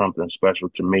there is something special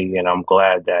to me, and I'm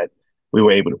glad that we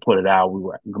were able to put it out.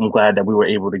 I'm glad that we were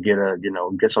able to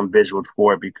get some visuals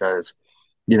for it because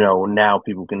now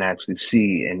people can actually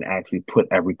see and actually put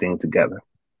everything together.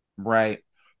 Right.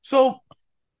 So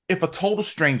if a total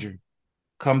stranger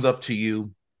comes up to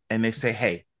you and they say,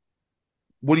 "Hey,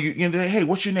 what do hey,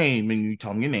 what's your name?" And you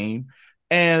tell them your name,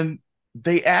 and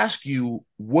they ask you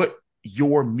what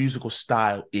your musical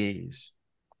style is,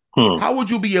 Hmm. how would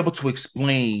you be able to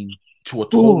explain to a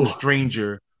total Ooh,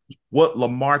 stranger what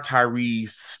Lamar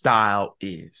Tyree's style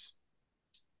is?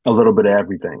 a little bit of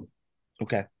everything.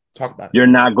 Okay, talk about it. You're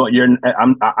not going.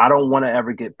 I don't want to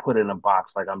ever get put in a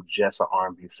box like I'm just an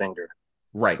R&B singer.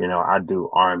 Right. I do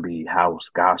R&B, house,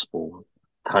 gospel,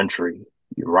 country,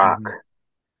 rock,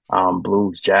 Mm-hmm.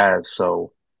 blues, jazz.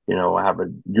 So I have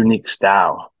a unique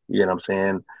style. You know what I'm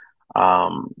saying?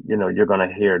 You're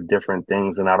gonna hear different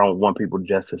things, and I don't want people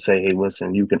just to say, "Hey,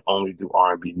 listen, you can only do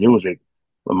R&B music."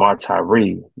 Lamar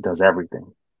Tyree does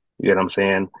everything. You get what I'm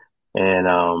saying?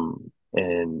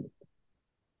 And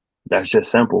that's just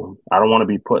simple. I don't want to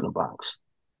be put in a box.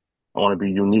 I want to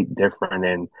be unique, different,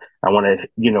 and I want to,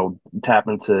 tap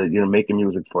into, making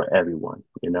music for everyone,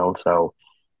 So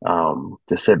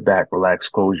to sit back, relax,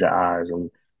 close your eyes,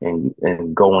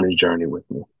 and go on this journey with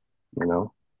me, you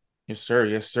know. Yes, sir.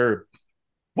 Yes, sir.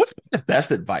 What's the best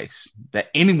advice that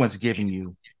anyone's given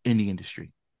you in the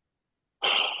industry?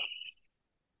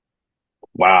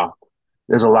 Wow,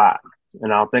 there's a lot,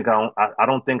 and I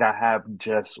don't think I have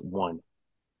just one.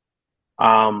 But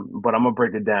I'm gonna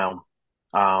break it down.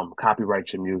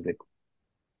 Copyright your music.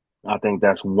 I think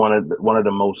that's one of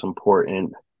the most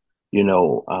important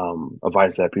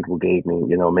advice that people gave me.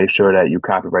 Make sure that you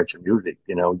copyright your music.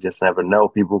 Just never know.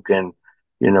 People can,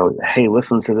 hey,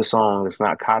 listen to the song. It's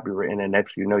not copywritten, and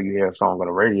next you hear a song on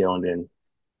the radio, and then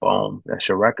boom, that's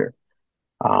your record.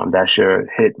 That's your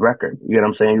hit record. You know what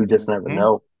I'm saying? You just never Mm-hmm.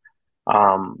 know.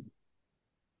 Um,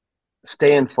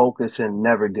 Staying focused and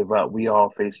never give up. We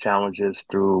all face challenges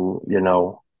through,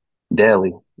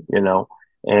 daily, you know,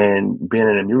 and being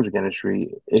in the music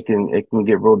industry, it can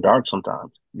get real dark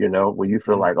sometimes, where you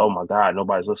feel like, oh my God,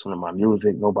 nobody's listening to my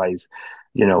music, nobody's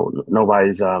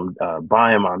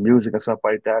buying my music and stuff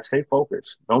like that. Stay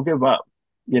focused. Don't give up.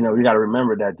 You got to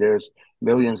remember that there's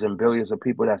millions and billions of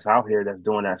people that's out here that's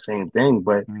doing that same thing,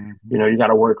 but Mm-hmm. you got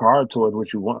to work hard towards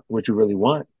what you want, what you really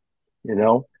want, you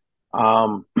know.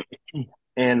 Um,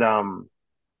 and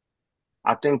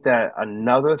I think that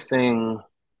another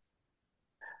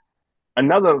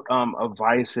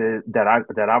advice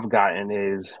that I've gotten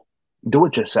is do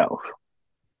it yourself.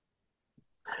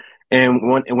 And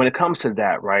when it comes to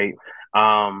that, right?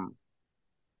 Um,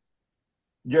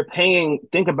 you're paying.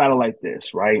 Think about it like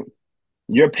this, right?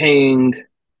 You're paying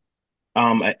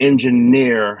an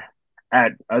engineer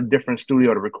at a different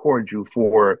studio to record you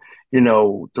for 3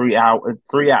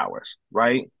 hours,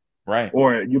 right? Right.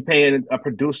 Or you're paying a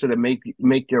producer to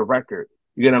make your record.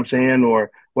 You get what I'm saying?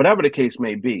 Or whatever the case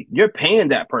may be. You're paying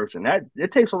that person. That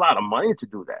it takes a lot of money to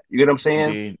do that. You get what I'm Yes, saying?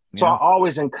 indeed. So I Yeah.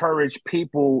 always encourage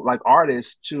people like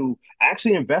artists to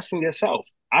actually invest in yourself.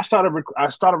 I started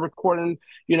recording,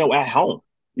 at home.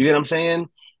 You get what I'm saying?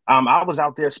 I was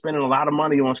out there spending a lot of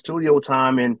money on studio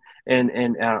time and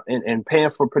paying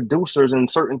for producers and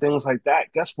certain things like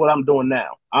that. Guess what I'm doing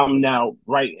now? I'm now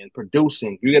writing,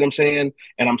 producing. You get what I'm saying?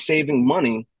 And I'm saving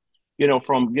money,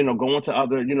 from going to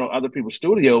other people's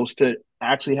studios to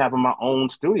actually having my own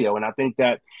studio. And I think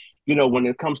that, when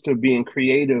it comes to being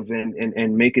creative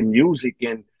and making music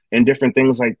and different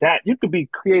things like that, you could be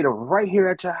creative right here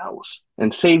at your house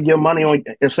and save your money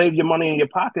in your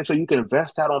pocket so you can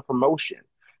invest that on promotion.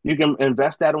 You can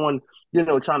invest that on,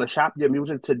 trying to shop your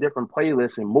music to different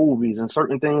playlists and movies and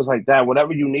certain things like that.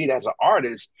 Whatever you need as an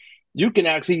artist, you can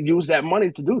actually use that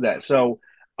money to do that. So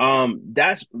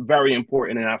that's very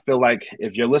important. And I feel like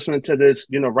if you're listening to this,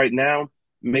 right now,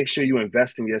 make sure you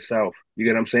invest in yourself. You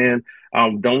get what I'm saying?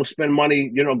 Don't spend money,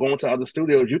 going to other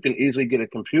studios. You can easily get a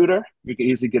computer, you can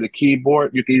easily get a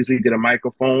keyboard, you can easily get a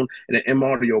microphone and an M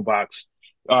audio box,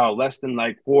 less than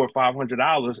like $400 or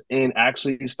 $500, and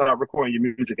actually start recording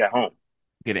your music at home.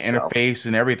 Get an So interface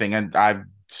and everything. And I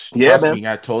yeah, trust man. me,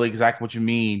 I totally exactly what you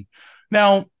mean.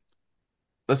 Now,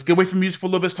 let's get away from music for a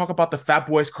little bit. Let's talk about the Fat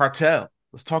Boys Cartel.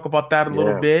 Let's talk about that a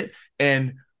little Yeah. bit.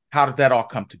 And how did that all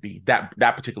come to be? That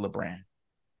particular brand.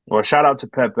 Well, shout out to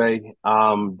Pepe.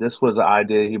 This was an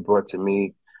idea he brought to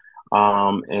me.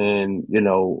 And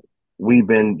we've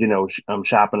been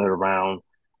shopping it around.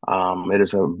 It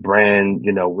is a brand,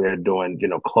 we're doing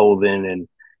clothing and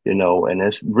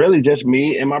it's really just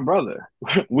me and my brother.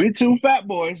 We two fat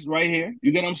boys right here.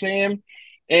 You get what I'm saying?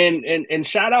 And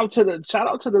shout out to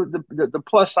the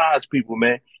plus size people,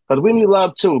 man, because we need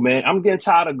love too, man. I'm getting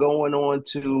tired of going on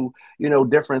to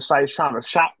different sites trying to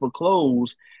shop for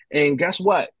clothes, and guess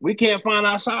what? We can't find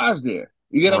our size there.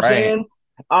 You get what I'm Right.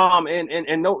 saying?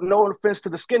 And no offense to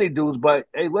the skinny dudes, but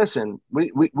hey, listen,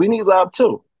 we need love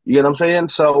too. You get what I'm saying?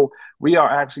 So we are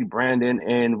actually branding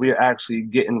and we are actually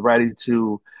getting ready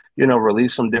to,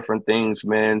 release some different things,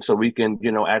 man, so we can,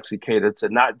 actually cater to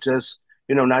not just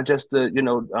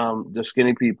the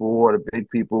skinny people or the big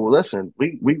people. Listen,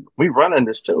 we running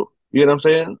this too. You know what I'm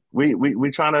saying?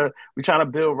 We trying to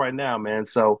build right now, man.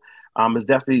 So it's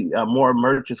definitely more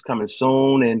merch is coming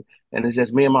soon, and it's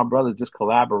just me and my brothers just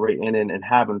collaborating and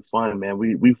having fun, man.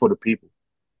 We for the people.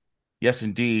 Yes,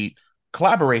 indeed.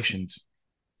 Collaborations.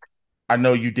 I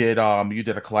know you did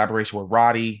a collaboration with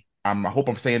Roddy. I hope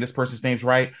I'm saying this person's name's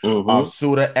right. Mm-hmm.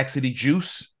 Suda Exity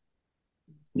Juice.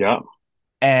 Yeah.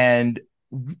 And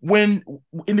when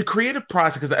in the creative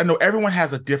process, because I know everyone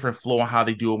has a different flow on how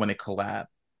they do it when they collab.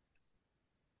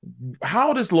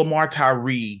 How does Lamar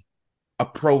Tyree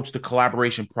approach the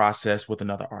collaboration process with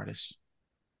another artist?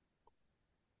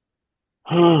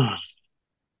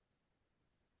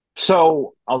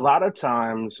 So a lot of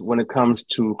times when it comes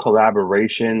to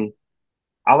collaboration,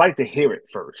 I like to hear it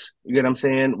first. You get what I'm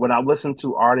saying? When I listen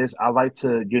to artists, I like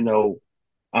to,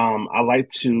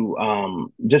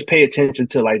 just pay attention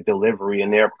to like delivery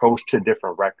and their approach to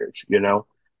different records.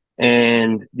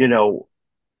 And,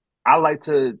 I like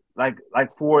to like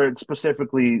for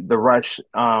specifically the Rush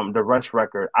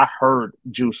record, I heard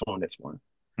Juice on this one.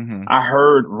 Mm-hmm. I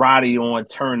heard Roddy on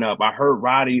Turn Up. I heard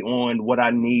Roddy on What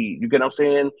I Need. You get what I'm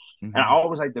saying? And I Mm-hmm.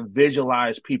 always like to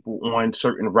visualize people on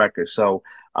certain records. So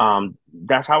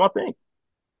that's how I think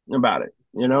about it.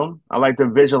 I like to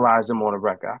visualize them on a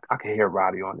record. I can hear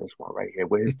Roddy on this one right here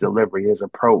with his delivery, his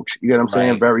approach. You get what I'm saying?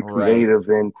 Right, Very right. creative,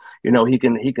 and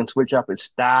he can switch up his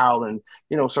style and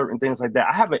certain things like that.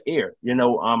 I have an ear. A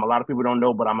lot of people don't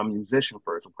know, but I'm a musician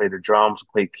first. I play the drums,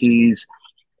 play keys,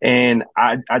 and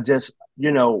I just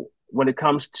when it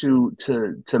comes to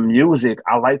music,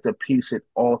 I like to piece it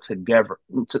all together.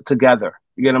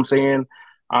 You get what I'm saying?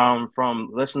 From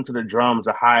listening to the drums,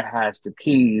 the hi hats, the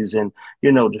keys, and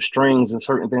the strings and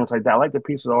certain things like that. I like to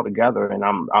piece it all together, and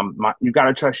you got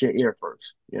to trust your ear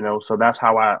first. So that's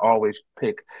how I always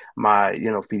pick my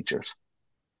features.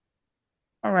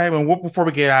 All right. Well, before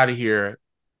we get out of here,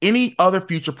 any other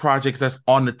future projects that's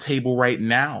on the table right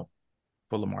now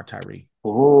for Lamar Tyree?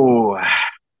 Ooh,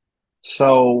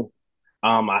 so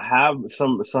I have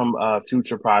some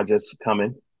future projects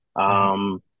coming. Mm-hmm.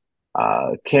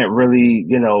 Um, can't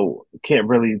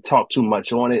really talk too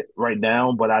much on it right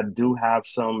now, but I do have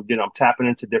some, I'm tapping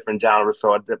into different genres.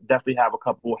 So I definitely have a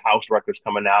couple house records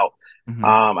coming out. Mm-hmm.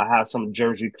 I have some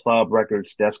Jersey club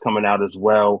records that's coming out as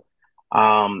well.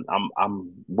 I'm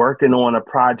working on a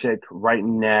project right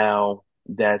now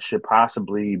that should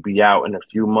possibly be out in a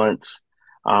few months.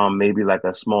 Maybe like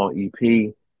a small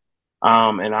EP.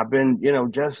 And I've been,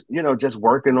 just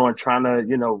working on trying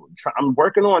to, I'm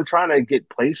working on trying to get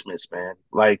placements, man.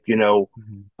 Like,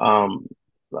 Mhm. um,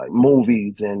 like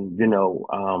movies and,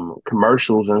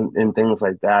 commercials and things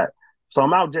like that. So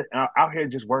I'm out here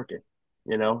just working,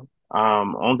 you know.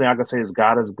 Only thing I can say is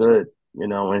God is good,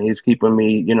 and He's keeping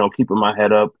me, keeping my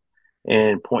head up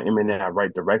and pointing me in that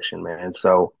right direction, man.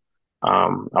 So,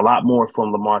 a lot more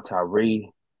from Lamar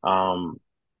Tyree.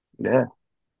 Yeah.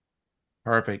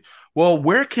 Perfect. Well,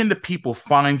 where can the people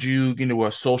find you?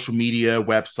 A social media,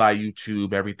 website,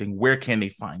 YouTube, everything. Where can they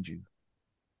find you?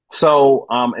 So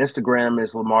Instagram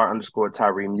is Lamar underscore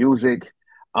Tyree Music.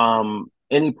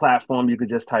 Any platform you could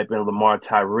just type in Lamar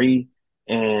Tyree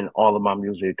and all of my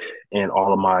music and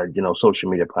all of my, social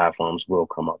media platforms will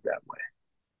come up that way.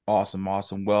 Awesome,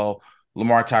 awesome. Well,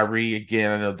 Lamar Tyree,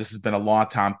 again, I know this has been a long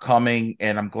time coming,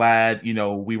 and I'm glad,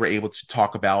 we were able to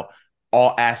talk about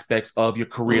all aspects of your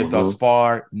career thus Hmm.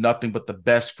 far. Nothing but the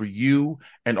best for you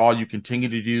and all you continue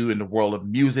to do in the world of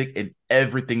music and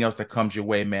everything else that comes your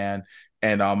way, man.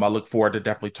 And I look forward to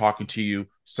definitely talking to you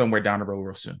somewhere down the road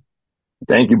real soon.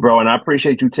 Thank you, bro. And I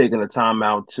appreciate you taking the time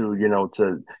out to,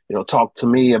 talk to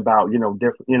me about,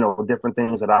 different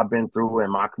things that I've been through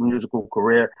in my musical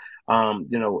career. I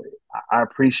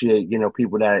appreciate,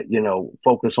 people that,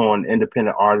 focus on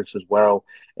independent artists as well.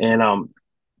 And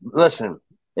listen,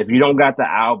 if you don't got the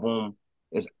album,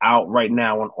 it's out right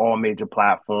now on all major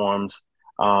platforms.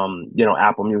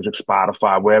 Apple Music,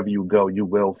 Spotify, wherever you go, you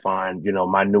will find,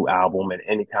 my new album and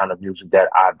any kind of music that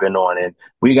I've been on. And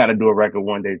we got to do a record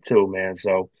one day too, man.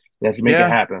 So let's make it Yeah,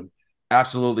 happen.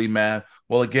 absolutely, man.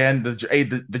 Well, again,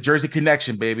 the Jersey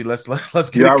connection, baby. Let's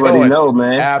get You it already going. know,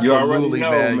 man. You already Absolutely,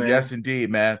 know, man. Yes, man. indeed,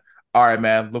 man. All right,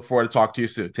 man. Look forward to talking to you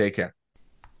soon. Take care.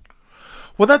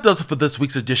 Well, that does it for this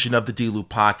week's edition of the D-Loop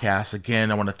podcast.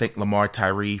 Again, I want to thank Lamar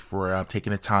Tyree for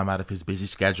taking the time out of his busy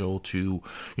schedule to,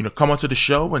 come onto the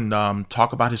show and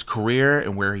talk about his career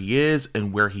and where he is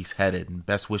and where he's headed. And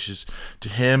best wishes to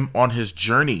him on his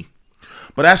journey.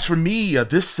 But as for me,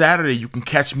 this Saturday, you can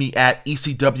catch me at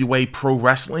ECWA Pro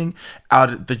Wrestling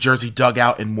out at the Jersey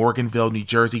Dugout in Morganville, New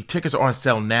Jersey. Tickets are on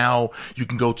sale now. You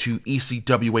can go to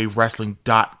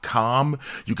ecwawrestling.com.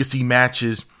 You can see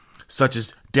matches such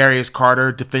as Darius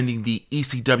Carter defending the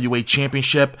ECWA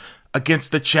Championship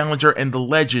against the challenger and the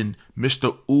legend,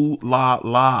 Mr. Ooh La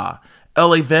La.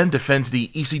 LA then defends the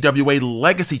ECWA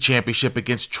Legacy Championship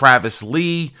against Travis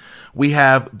Lee. We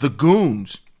have the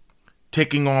Goons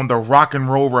taking on the Rock and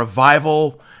Roll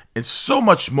Revival, and so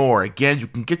much more. Again, you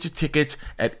can get your tickets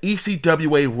at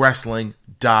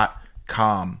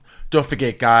ecwawrestling.com. Don't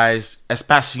forget, guys,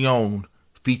 Espacion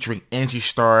featuring Angie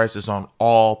Stars is on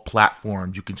all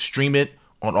platforms. You can stream it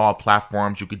on all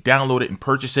platforms. You can download it and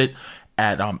purchase it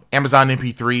at Amazon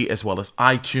MP3 as well as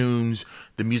iTunes.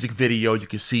 The music video you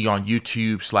can see on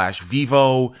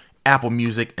YouTube/Vivo, Apple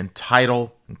Music, and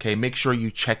Tidal. Okay, make sure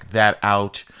you check that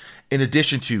out. In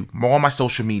addition to all my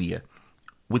social media,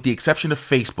 with the exception of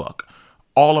Facebook,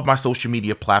 all of my social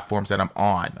media platforms that I'm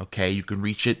on, okay, you can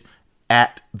reach it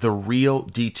at The Real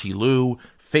DT Lou.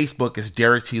 Facebook is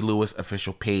Derek T. Lewis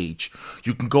official page.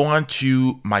 You can go on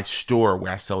to my store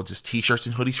where I sell just t-shirts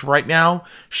and hoodies for right now,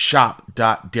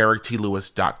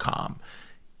 shop.derektlewis.com.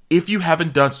 If you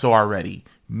haven't done so already,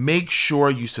 make sure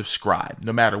you subscribe.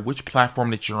 No matter which platform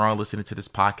that you're on listening to this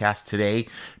podcast today,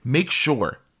 make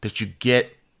sure that you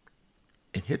get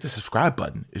and hit the subscribe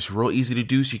button. It's real easy to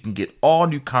do so you can get all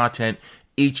new content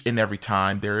each and every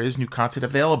time there is new content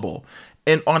available.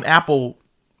 And on Apple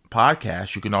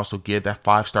Podcasts, you can also give that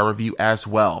 5-star review as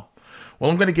well.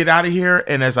 Well, I'm going to get out of here.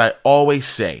 And as I always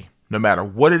say, no matter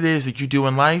what it is that you do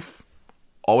in life,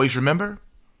 always remember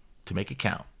to make it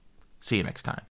count. See you next time.